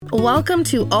Welcome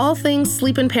to All Things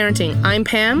Sleep and Parenting. I'm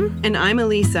Pam. And I'm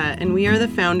Elisa, and we are the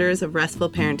founders of Restful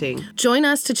Parenting. Join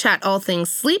us to chat all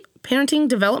things sleep, parenting,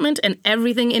 development, and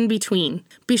everything in between.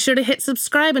 Be sure to hit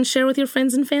subscribe and share with your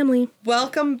friends and family.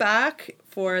 Welcome back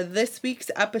for this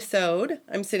week's episode.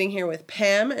 I'm sitting here with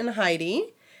Pam and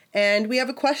Heidi, and we have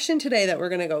a question today that we're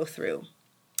going to go through.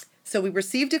 So we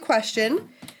received a question.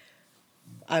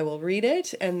 I will read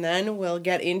it, and then we'll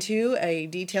get into a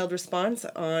detailed response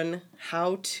on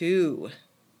how to.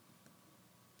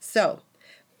 So,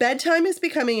 bedtime is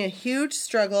becoming a huge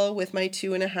struggle with my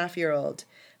 2.5-year-old.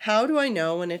 How do I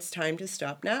know when it's time to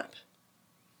stop nap?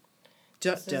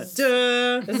 This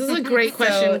is a great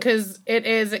question because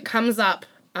it comes up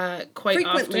quite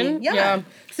frequently, often. Yeah.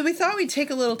 So we thought we'd take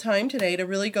a little time today to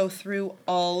really go through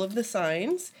all of the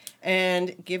signs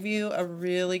and give you a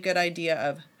really good idea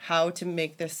of how to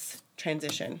make this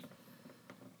transition.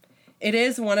 It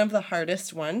is one of the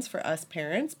hardest ones for us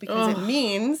parents because it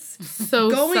means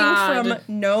going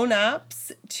from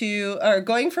naps to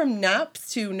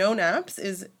no naps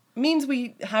means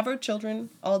we have our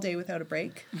children all day without a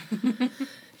break.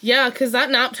 Yeah, because that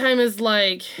nap time is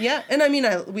like... Yeah, and I mean,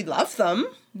 we love them,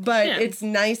 but it's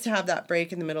nice to have that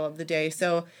break in the middle of the day.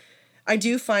 So I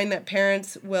do find that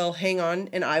parents will hang on,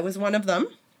 and I was one of them,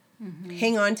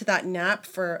 hang on to that nap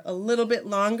for a little bit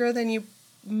longer than you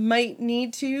might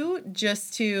need to,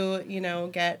 just to,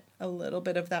 get a little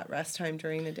bit of that rest time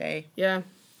during the day. Yeah.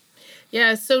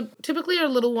 Yeah, so typically our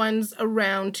little ones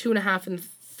around 2.5 and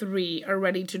 3 are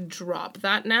ready to drop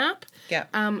that nap. Yeah.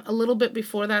 A little bit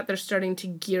before that, they're starting to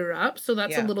gear up. So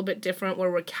that's a little bit different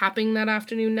where we're capping that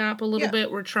afternoon nap a little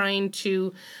bit. We're trying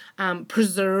to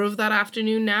preserve that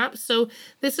afternoon nap. So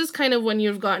this is kind of when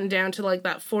you've gotten down to like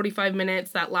that 45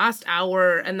 minutes, that last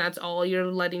hour, and that's all you're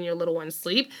letting your little one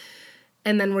sleep.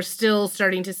 And then we're still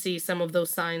starting to see some of those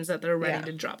signs that they're ready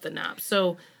to drop the nap.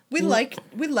 So we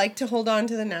like to hold on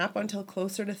to the nap until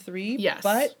closer to 3. Yes.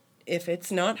 But if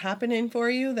it's not happening for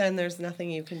you, then there's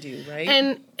nothing you can do,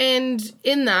 right? And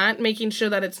in that, making sure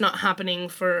that it's not happening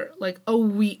for like a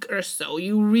week or so.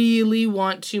 You really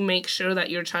want to make sure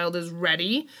that your child is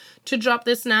ready to drop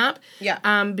this nap.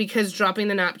 Yeah. Because dropping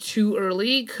the nap too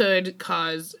early could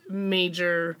cause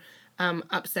major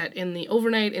upset in the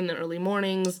overnight, in the early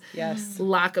mornings. Yes.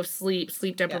 Lack of sleep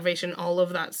deprivation, all of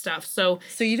that stuff. So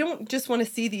you don't just want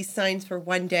to see these signs for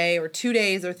 1 day or 2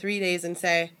 days or 3 days and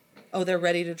say, oh, they're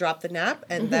ready to drop the nap.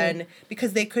 And then,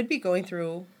 because they could be going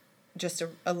through just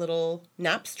a little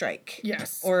nap strike.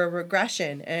 Yes. Or a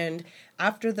regression. And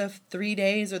after the 3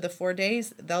 days or the 4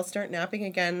 days, they'll start napping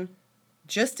again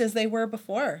just as they were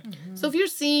before. Mm-hmm. So if you're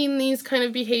seeing these kind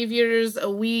of behaviors a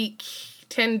week,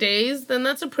 10 days, then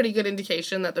that's a pretty good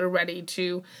indication that they're ready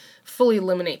to fully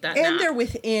eliminate that nap. And they're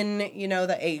within,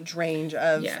 the age range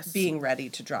of being ready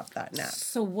to drop that nap.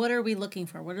 So what are we looking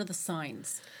for? What are the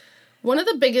signs? One of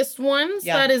the biggest ones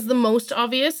that is the most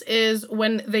obvious is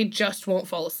when they just won't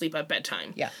fall asleep at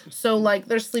bedtime. Yeah. So, like,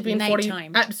 they're sleeping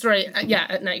nighttime.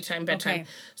 At nighttime, bedtime. Okay.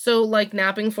 So, like,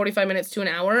 napping 45 minutes to an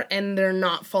hour, and they're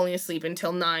not falling asleep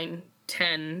until 9,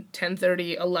 10,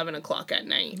 10:30, 11 o'clock at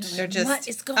night. They're just what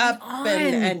is going up on?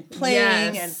 and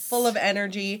playing and full of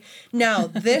energy. Now,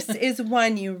 this is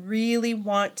one you really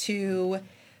want to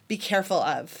be careful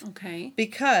of. Okay.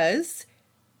 Because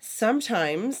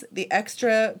sometimes the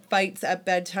extra fights at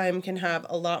bedtime can have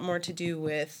a lot more to do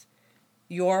with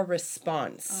your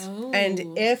response. Oh.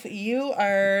 And if you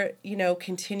are,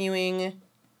 continuing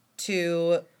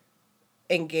to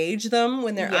engage them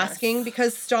when they're asking,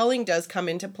 because stalling does come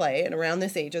into play and around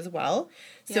this age as well.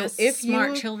 So Yes, if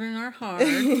smart children are hard.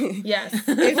 Yes.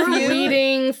 If we're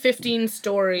reading 15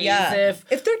 stories.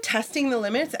 If they're testing the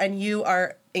limits and you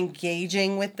are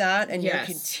engaging with that and you're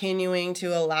continuing to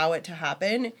allow it to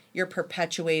happen, you're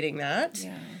perpetuating that,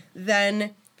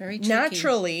 then Very tricky.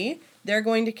 Naturally they're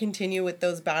going to continue with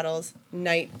those battles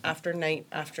night after night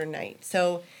after night.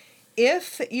 So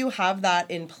if you have that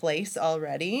in place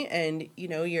already and,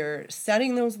 you're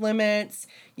setting those limits,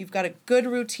 you've got a good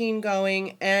routine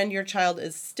going, and your child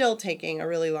is still taking a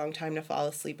really long time to fall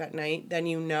asleep at night, then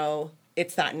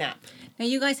it's that nap. Now,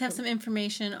 you guys have some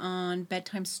information on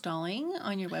bedtime stalling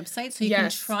on your website, so you can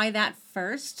try that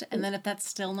first, and then if that's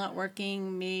still not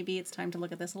working, maybe it's time to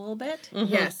look at this a little bit.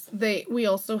 Mm-hmm. Yes, we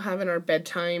also have in our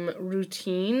bedtime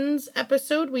routines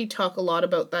episode, we talk a lot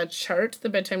about that chart, the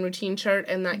bedtime routine chart,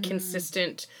 and that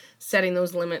consistent setting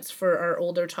those limits for our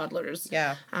older toddlers.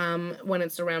 Yeah. When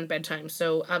it's around bedtime.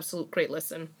 So absolute great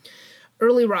listen.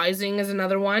 Early rising is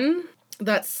another one.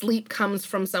 That sleep comes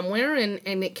from somewhere, and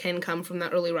it can come from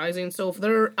that early rising. So if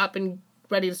they're up and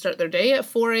ready to start their day at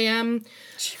 4 a.m.,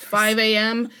 5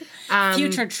 a.m.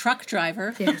 Future truck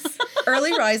driver. Yes.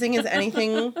 Early rising is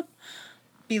anything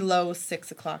below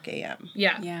 6 o'clock a.m.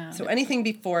 Yeah. So anything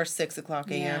before 6 o'clock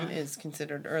a.m. is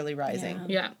considered early rising.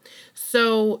 Yeah.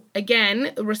 So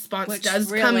again, the response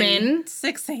does come in.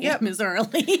 6 a.m. is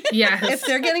early. Yes. If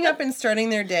they're getting up and starting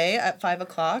their day at 5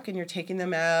 o'clock and you're taking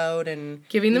them out and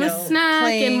giving them a snack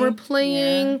playing, and we're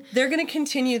playing. They're going to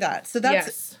continue that. So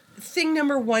that's thing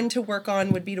number one to work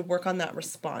on would be to work on that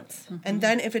response. Mm-hmm. And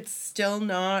then if it's still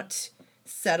not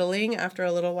settling after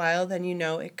a little while, then you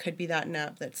know it could be that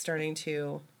nap that's starting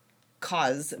to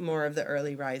cause more of the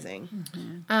early rising.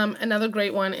 Mm-hmm. Another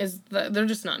great one is that they're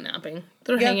just not napping.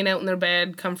 They're hanging out in their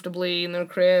bed comfortably in their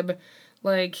crib,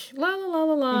 like la la la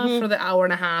la la for the hour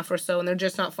and a half or so, and they're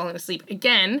just not falling asleep.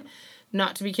 Again,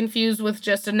 not to be confused with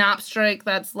just a nap strike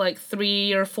that's like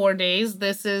 3 or 4 days.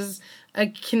 This is a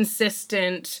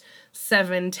consistent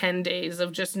 7-10 days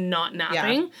of just not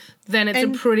napping. Then it's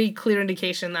a pretty clear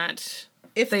indication that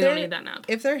if they don't need that nap.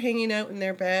 If they're hanging out in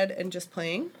their bed and just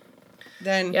playing,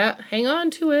 then hang on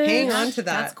to it. Hang on to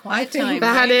that. That's quiet time.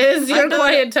 That is your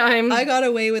quiet time. I got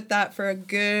away with that for a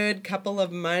good couple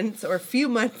of months or a few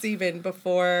months even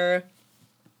before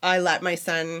I let my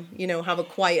son, have a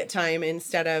quiet time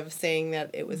instead of saying that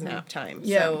it was nap time.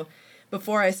 Yeah. So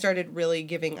before I started really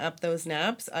giving up those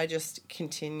naps, I just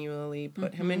continually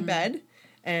put him in bed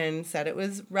and said it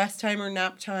was rest time or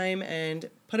nap time and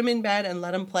put him in bed and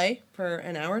let him play for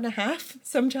an hour and a half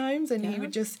sometimes. And he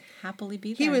would just happily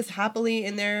be there. He was happily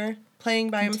in there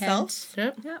playing by himself.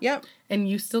 Yep. And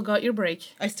you still got your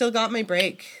break. I still got my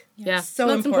break. Yeah. So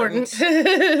that's important.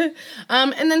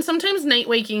 And then sometimes night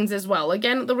wakings as well.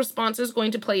 Again, the response is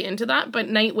going to play into that, but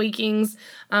night wakings,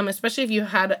 especially if you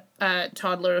had a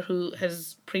toddler who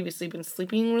has previously been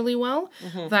sleeping really well,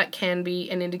 that can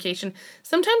be an indication.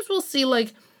 Sometimes we'll see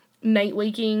like night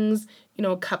wakings,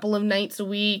 a couple of nights a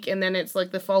week, and then it's like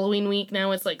the following week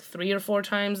now it's like 3 or 4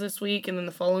 times this week, and then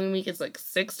the following week it's like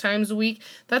 6 times a week.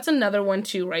 That's another one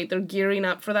too, right? They're gearing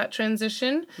up for that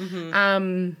transition.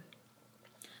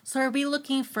 So are we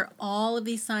looking for all of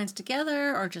these signs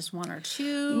together or just one or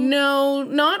two? No,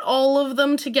 not all of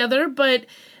them together, but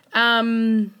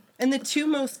and the 2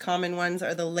 most common ones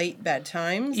are the late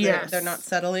bedtimes. They're not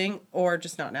settling or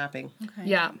just not napping. Okay.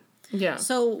 Yeah.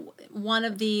 So one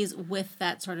of these with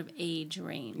that sort of age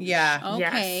range. Yeah.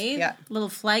 Okay. Yes. Yeah. Little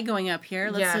flag going up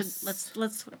here.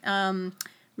 Let's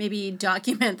maybe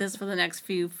document this for the next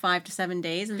 5 to 7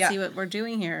 days and see what we're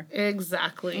doing here.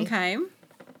 Exactly. Okay.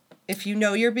 If you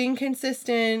know you're being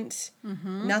consistent,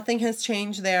 nothing has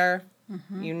changed there.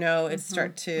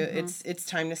 It's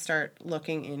time to start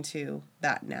looking into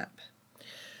that nap.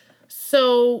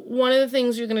 So one of the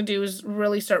things you're going to do is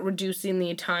really start reducing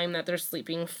the time that they're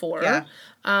sleeping for. Yeah.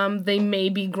 They may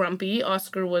be grumpy.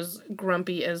 Oscar was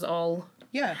grumpy as all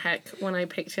heck when I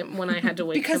picked him, when I had to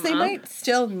wake him up. Because they might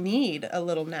still need a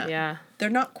little nap. Yeah. They're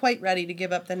not quite ready to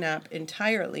give up the nap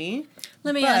entirely.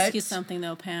 Let me ask you something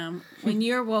though, Pam. When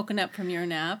you're woken up from your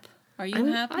nap, are you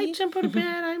happy? I jump out of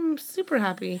bed. I'm super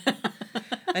happy.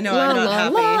 I know, I'm not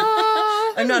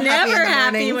happy. I'm not never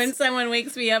happy when someone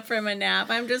wakes me up from a nap.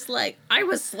 I'm just like, I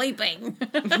was sleeping.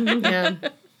 Yeah.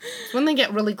 It's when they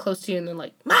get really close to you and they're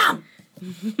like, Mom!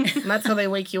 And that's how they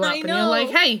wake you up. And you're like,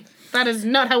 hey, that is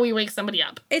not how we wake somebody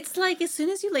up. It's like as soon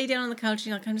as you lay down on the couch,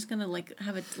 you're like, I'm just going to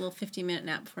have a little 15-minute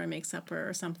nap before I make supper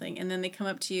or something. And then they come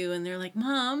up to you and they're like,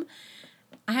 Mom,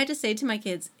 I had to say to my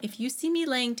kids, if you see me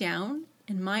laying down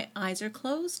and my eyes are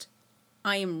closed,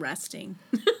 I am resting.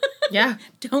 Yeah.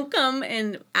 Don't come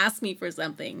and ask me for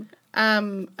something.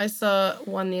 I saw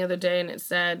one the other day and it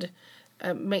said,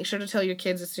 make sure to tell your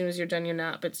kids as soon as you're done your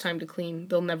nap, it's time to clean.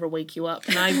 They'll never wake you up.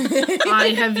 And I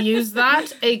have used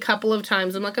that a couple of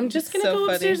times. I'm like, I'm just going to go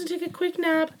upstairs and take a quick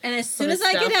nap. And as soon as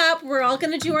I get up, we're all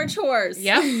going to do our chores.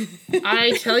 Yep.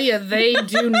 I tell you, they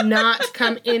do not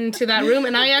come into that room.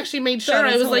 And I actually made sure.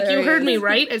 I was hilarious. Like, you heard me,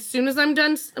 right? As soon as I'm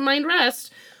done mind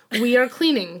rest, we are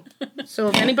cleaning. So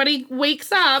if anybody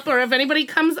wakes up or if anybody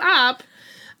comes up.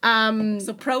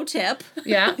 So pro tip.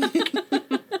 Yeah.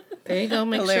 There you go.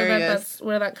 Make sure that's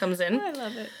where that comes in. I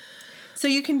love it. So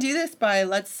you can do this by,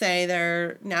 let's say,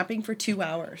 they're napping for 2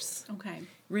 hours. Okay.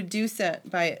 Reduce it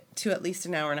to at least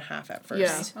an hour and a half at first.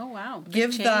 Yeah. Oh, wow.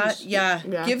 Give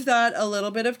that a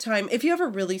little bit of time. If you have a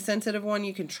really sensitive one,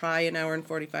 you can try an hour and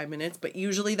 45 minutes, but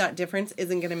usually that difference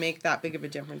isn't going to make that big of a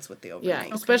difference with the overnight.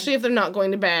 Yeah, especially if they're not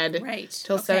going to bed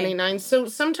till 7, 8, 9. So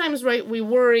sometimes, we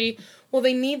worry, well,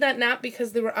 they need that nap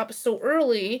because they were up so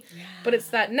early, but it's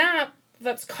that nap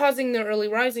that's causing their early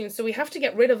rising. So we have to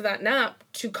get rid of that nap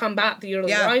to combat the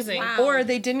early rising. Wow. Or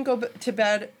they didn't go to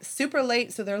bed super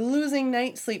late, so they're losing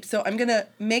night sleep. So I'm going to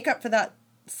make up for that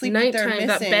sleep that they're missing.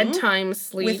 That bedtime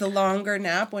sleep. With a longer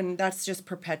nap, when that's just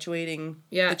perpetuating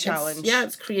the challenge.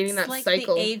 It's creating that like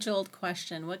cycle. The age-old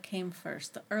question, what came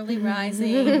first, the early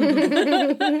rising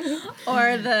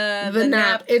or the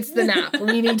nap? It's the nap.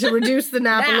 We need to reduce the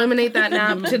nap, eliminate that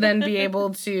nap to then be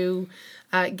able to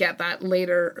get that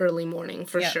later early morning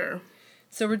for sure.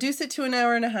 So reduce it to an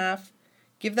hour and a half.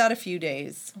 Give that a few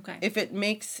days. Okay. If it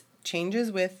makes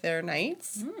changes with their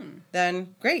nights,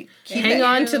 then great. Hang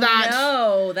on to that.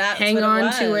 No, that's Hang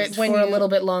on to it for a little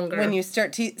bit longer. When you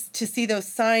start to see those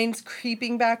signs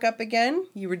creeping back up again,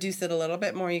 you reduce it a little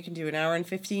bit more. You can do an hour and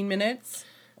 15 minutes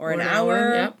or an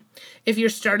hour. Yep. If you're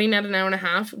starting at an hour and a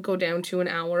half, go down to an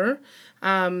hour.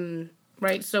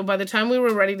 Right? So by the time we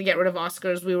were ready to get rid of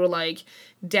Oscar's, we were like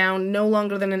down no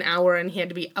longer than an hour, and he had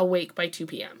to be awake by 2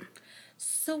 p.m.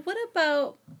 So what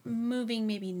about moving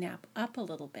maybe nap up a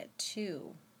little bit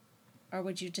too? Or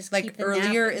would you just like keep the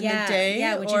earlier nap? in the day?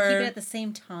 Yeah, would you keep it at the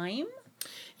same time?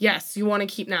 Yes, you want to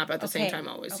keep nap at the same time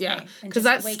always. Okay. Yeah, because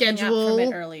that's schedule. Up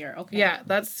from it earlier. Okay. Yeah,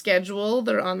 that's schedule.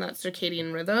 They're on that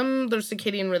circadian rhythm. Their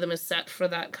circadian rhythm is set for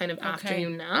that kind of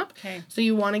afternoon nap. Okay. So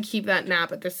you want to keep that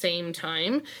nap at the same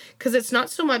time, because it's not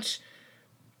so much.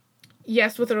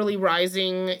 Yes, with early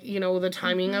rising, the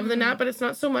timing of the nap, but it's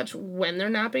not so much when they're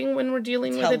napping when we're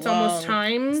dealing with it's almost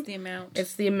time. It's the amount.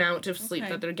 It's the amount of sleep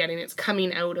that they're getting. It's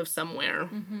coming out of somewhere.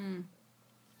 Mm-hmm.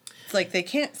 It's like they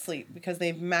can't sleep because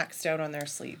they've maxed out on their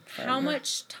sleep. How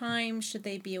much time should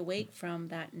they be awake from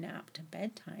that nap to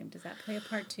bedtime? Does that play a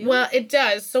part too? Well, it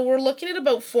does. So we're looking at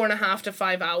about 4.5 to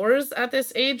 5 hours at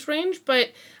this age range,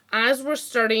 but as we're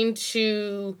starting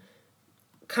to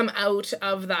come out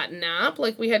of that nap,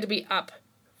 like we had to be up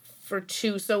for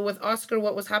 2. So with Oscar,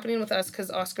 what was happening with us, because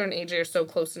Oscar and AJ are so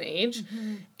close in age,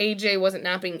 AJ wasn't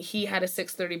napping. He had a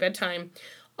 6:30 bedtime.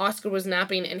 Oscar was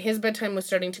napping, and his bedtime was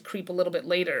starting to creep a little bit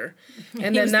later.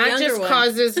 And then that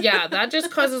just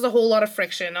causes a whole lot of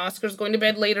friction. Oscar's going to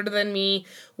bed later than me.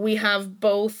 We have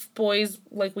both boys,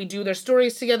 like, we do their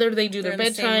stories together. They do their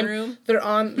bedtime.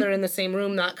 They're in the same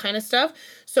room, that kind of stuff.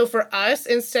 So for us,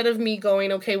 instead of me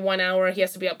going, okay, 1 hour, he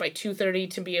has to be up by 2:30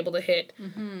 to be able to hit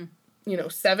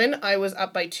 7, I was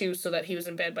up by 2 so that he was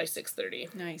in bed by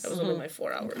 6:30. Nice. That was only my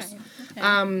 4 hours.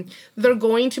 Okay. They're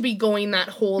going to be going that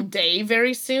whole day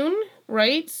very soon,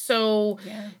 right? So,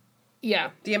 yeah.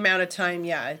 The amount of time,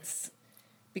 it's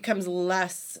becomes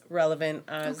less relevant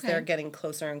as they're getting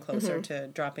closer and closer to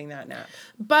dropping that nap.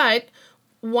 But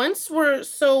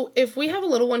if we have a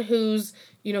little one who's,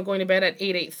 going to bed at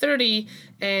 8:30,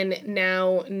 and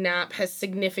now nap has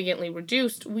significantly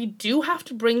reduced, we do have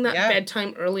to bring that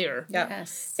bedtime earlier. Yeah.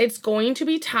 Yes. It's going to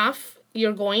be tough.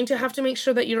 You're going to have to make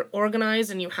sure that you're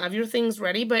organized and you have your things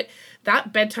ready, but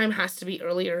that bedtime has to be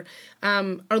earlier.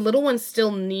 Our little ones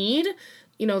still need,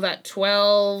 that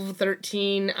 12,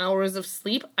 13 hours of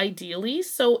sleep, ideally.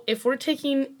 So if we're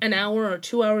taking an hour or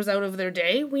 2 hours out of their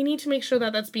day, we need to make sure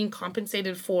that that's being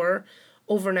compensated for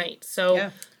overnight.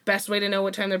 So best way to know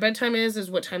what time their bedtime is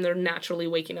what time they're naturally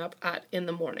waking up at in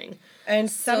the morning. And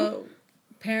so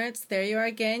parents, there you are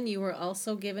again. You were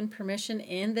also given permission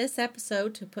in this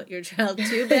episode to put your child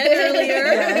to bed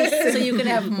earlier so you can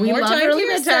have more time to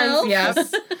yourself.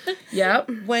 Yes. Yep.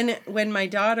 When my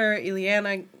daughter,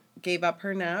 Ileana, gave up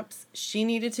her naps, she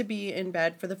needed to be in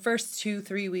bed for the first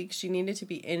 2-3 weeks. She needed to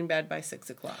be in bed by 6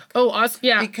 o'clock. Oh, Oscar,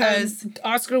 yeah. Because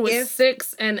Oscar was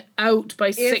 6 and out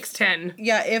by 6:10.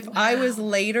 Yeah, if I was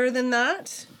later than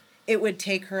that, it would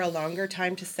take her a longer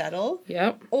time to settle.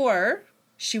 Yep. Or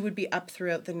she would be up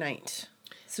throughout the night.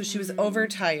 So she was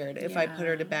overtired if I put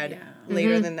her to bed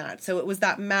later than that. So it was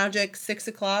that magic 6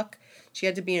 o'clock. She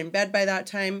had to be in bed by that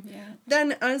time. Yeah.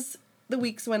 Then as the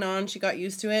weeks went on, she got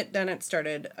used to it. Then I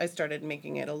started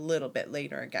making it a little bit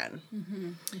later again.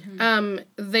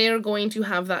 They're going to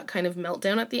have that kind of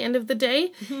meltdown at the end of the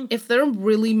day. If they're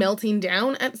really melting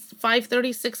down at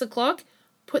 5:30, 6 o'clock,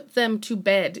 put them to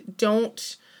bed.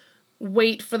 Don't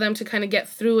wait for them to kind of get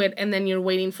through it, and then you're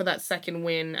waiting for that second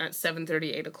win at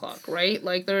 7:30, 8 o'clock, right?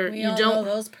 Like we all know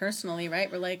those personally,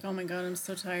 right? We're like, oh my God, I'm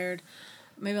so tired.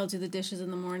 Maybe I'll do the dishes in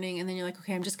the morning, and then you're like,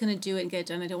 okay, I'm just going to do it and get it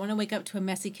done. I don't want to wake up to a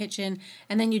messy kitchen.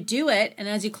 And then you do it, and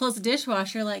as you close the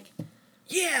dishwasher, you're like,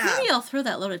 maybe I'll throw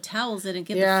that load of towels in and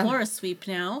give the floor a sweep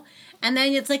now. And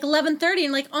then it's like 11:30,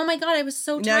 and like, oh my God, I was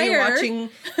so tired. Now you're watching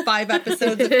 5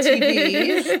 episodes of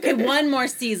TV. Okay, one more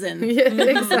season. Yeah,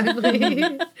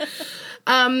 exactly.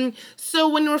 So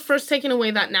when we're first taking away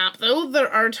that nap, though, there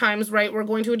are times, right, we're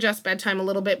going to adjust bedtime a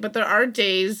little bit, but there are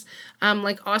days,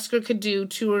 like Oscar could do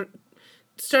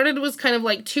was kind of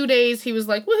like 2 days. He was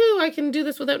like, woohoo, I can do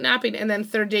this without napping. And then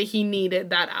third day, he needed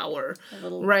that hour,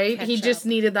 right? He just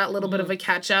needed that little bit of a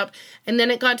catch up. And then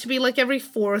it got to be like every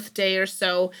fourth day or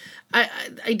so.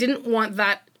 I didn't want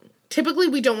that. Typically,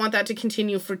 we don't want that to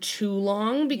continue for too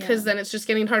long because then it's just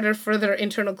getting harder for their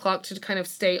internal clock to kind of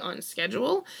stay on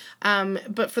schedule.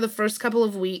 But for the first couple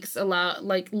of weeks,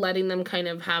 letting them kind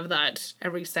of have that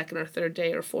every second or third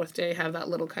day or fourth day, have that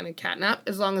little kind of cat nap,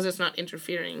 as long as it's not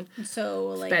interfering. So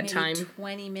like bedtime. Maybe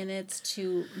 20 minutes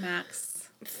to max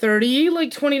 20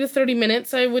 to 30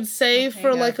 minutes, I would say,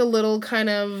 for like a little kind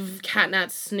of cat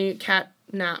nap snooze.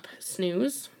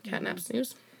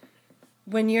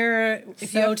 When you're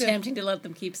so tempting to let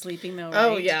them keep sleeping though, right?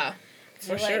 Oh yeah,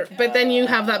 for sure. But then you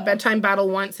have that bedtime battle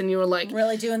once, and you were like,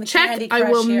 really doing the check. Candy Crush I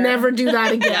will here. never do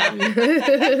that again.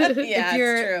 Yeah, it's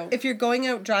true. If you're going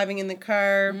out driving in the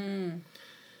car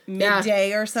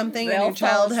midday or something, and your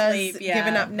child has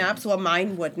given up naps, well,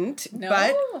 mine wouldn't,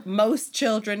 but most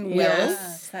children will.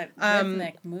 Yes, that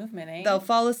rhythmic movement, eh? They'll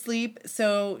fall asleep.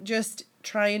 So just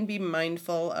try and be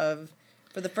mindful of.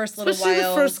 For the first little Especially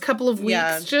while. the first couple of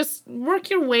weeks, just work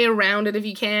your way around it if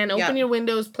you can. Open your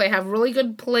windows, have really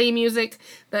good play music,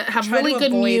 have really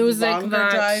good music. Longer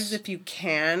drives if you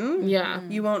can. Yeah.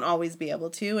 You won't always be able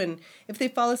to. And if they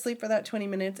fall asleep for that 20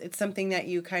 minutes, it's something that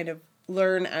you kind of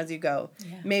learn as you go.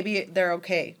 Yeah. Maybe they're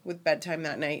okay with bedtime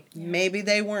that night. Yeah. Maybe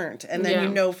they weren't. And then you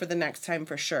know for the next time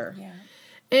for sure. Yeah.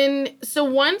 And so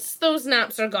once those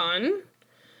naps are gone...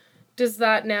 Does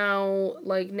that now,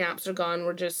 like, naps are gone,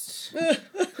 we're just...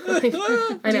 I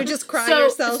know. You just cry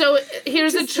yourself. So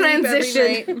here's a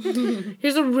transition.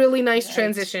 Here's a really nice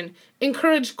transition.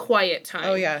 Encourage quiet time.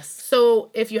 Oh, yes.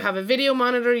 So if you have a video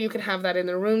monitor, you can have that in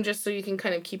the room just so you can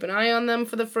kind of keep an eye on them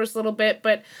for the first little bit,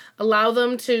 but allow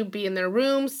them to be in their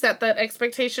room, set that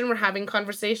expectation. We're having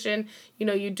conversation. You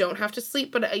know, you don't have to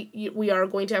sleep, but we are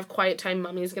going to have quiet time.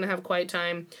 Mommy's going to have quiet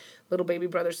time. Little baby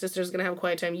brother, sister's going to have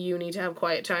quiet time. You need to have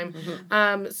quiet time.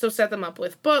 Mm-hmm. So set them up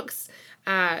with books,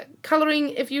 coloring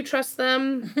if you trust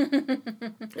them.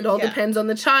 It all depends on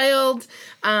the child.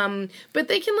 But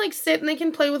they can like sit and they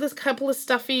can play with a couple of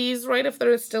stuffies, right? If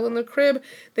they're still in the crib,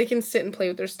 they can sit and play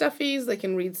with their stuffies. They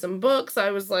can read some books.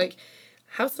 I was like,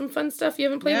 have some fun stuff you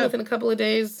haven't played with in a couple of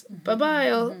days. Mm-hmm. Bye-bye.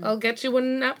 I'll get you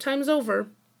when nap time's over.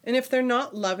 And if they're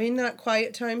not loving that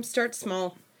quiet time, start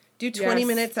small. Do 20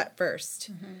 minutes at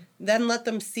first. Mm-hmm. Then let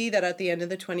them see that at the end of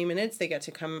the 20 minutes, they get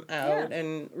to come out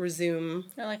and resume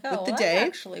with the day. That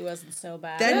actually wasn't so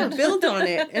bad. Then build on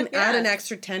it and add an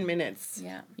extra 10 minutes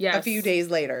a few days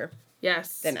later.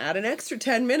 Yes. Then add an extra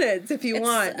 10 minutes if you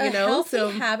want, you know. It's a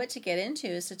healthy habit to get into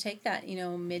is to take that,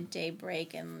 midday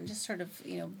break and just sort of,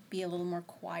 be a little more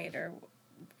quieter.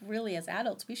 Really, as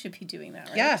adults, we should be doing that,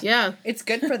 right? Yeah. It's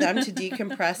good for them to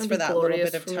decompress for that little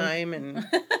bit of time and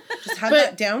just have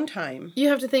that downtime. You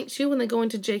have to think, too, when they go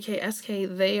into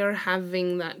JKSK, they are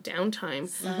having that downtime.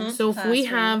 So if we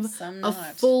have a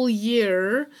full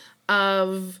year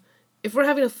if we're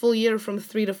having a full year from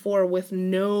 3 to 4 with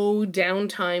no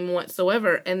downtime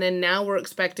whatsoever, and then now we're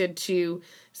expected to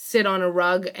sit on a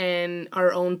rug and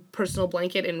our own personal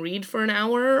blanket and read for an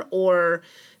hour, or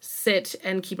sit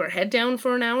and keep our head down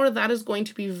for an hour, that is going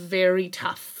to be very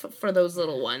tough for those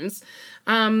little ones.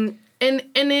 And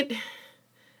it,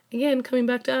 again, coming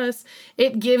back to us,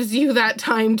 it gives you that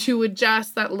time to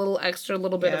adjust, that little extra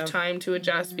little bit of time to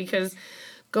adjust, because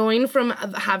going from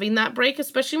having that break,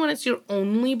 especially when it's your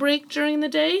only break during the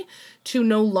day, to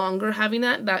no longer having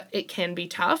that it can be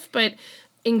tough, but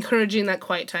encouraging that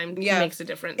quiet time makes a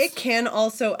difference. It can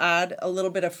also add a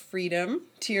little bit of freedom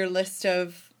to your list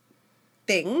of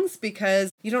things,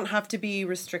 because you don't have to be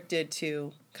restricted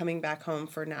to coming back home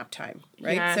for nap time,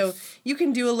 right? Yes. So you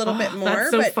can do a little bit more.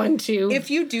 That's so fun too.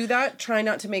 If you do that, try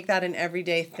not to make that an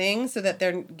everyday thing so that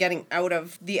they're getting out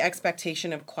of the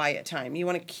expectation of quiet time. You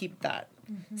want to keep that.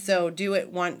 Mm-hmm. So do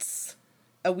it once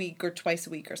a week or twice a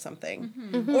week or something.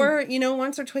 Mm-hmm. Or,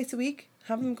 once or twice a week,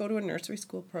 have them go to a nursery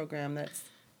school program that's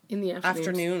in the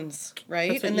afternoons,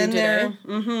 right? And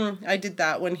then I did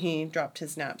that when he dropped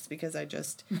his naps because I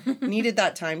just needed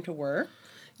that time to work.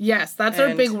 Yes, that's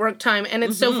our big work time. And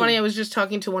it's so funny. I was just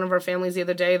talking to one of our families the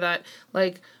other day that,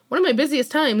 like, one of my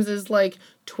busiest times is, like,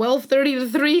 12:30 to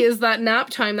 3 is that nap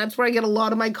time. That's where I get a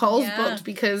lot of my calls booked,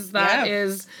 because that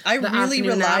is I really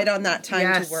relied on that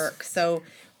time to work. So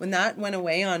when that went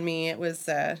away on me, it was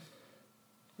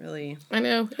really I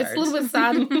know. Hard. It's a little bit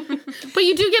sad. But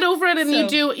you do get over it, and you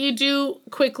do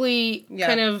quickly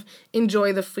kind of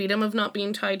enjoy the freedom of not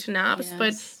being tied to naps. Yes.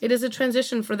 But it is a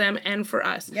transition for them and for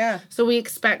us. Yeah. So we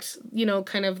expect,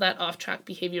 kind of that off-track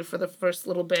behavior for the first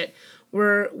little bit.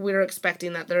 We're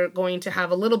expecting that they're going to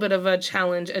have a little bit of a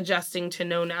challenge adjusting to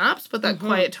no naps, but that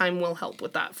quiet time will help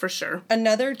with that for sure.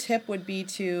 Another tip would be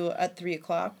to, at 3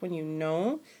 o'clock, when you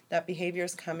know that behavior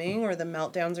is coming or the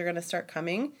meltdowns are going to start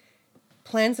coming,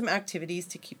 plan some activities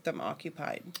to keep them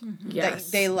occupied. Mm-hmm.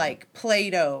 Yes. They like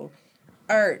Play-Doh,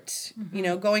 art,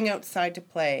 going outside to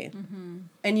play. Mm-hmm.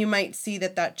 And you might see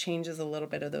that changes a little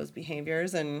bit of those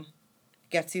behaviors and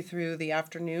gets you through the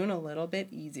afternoon a little bit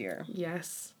easier.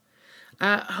 Yes.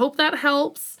 Hope that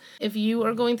helps. If you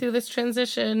are going through this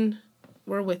transition,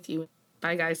 we're with you.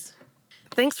 Bye, guys.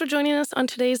 Thanks for joining us on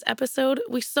today's episode.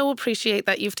 We so appreciate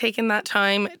that you've taken that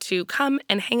time to come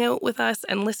and hang out with us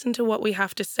and listen to what we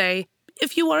have to say.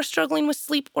 If you are struggling with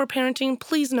sleep or parenting,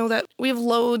 please know that we have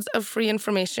loads of free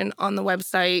information on the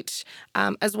website,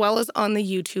 as well as on the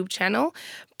YouTube channel.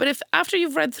 But if after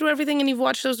you've read through everything and you've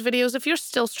watched those videos, if you're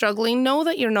still struggling, know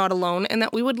that you're not alone and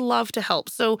that we would love to help.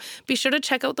 So be sure to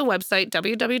check out the website,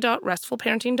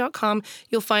 www.restfulparenting.com.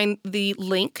 You'll find the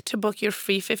link to book your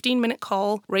free 15-minute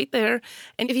call right there.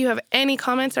 And if you have any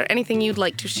comments or anything you'd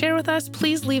like to share with us,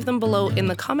 please leave them below in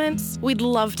the comments. We'd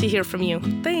love to hear from you.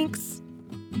 Thanks.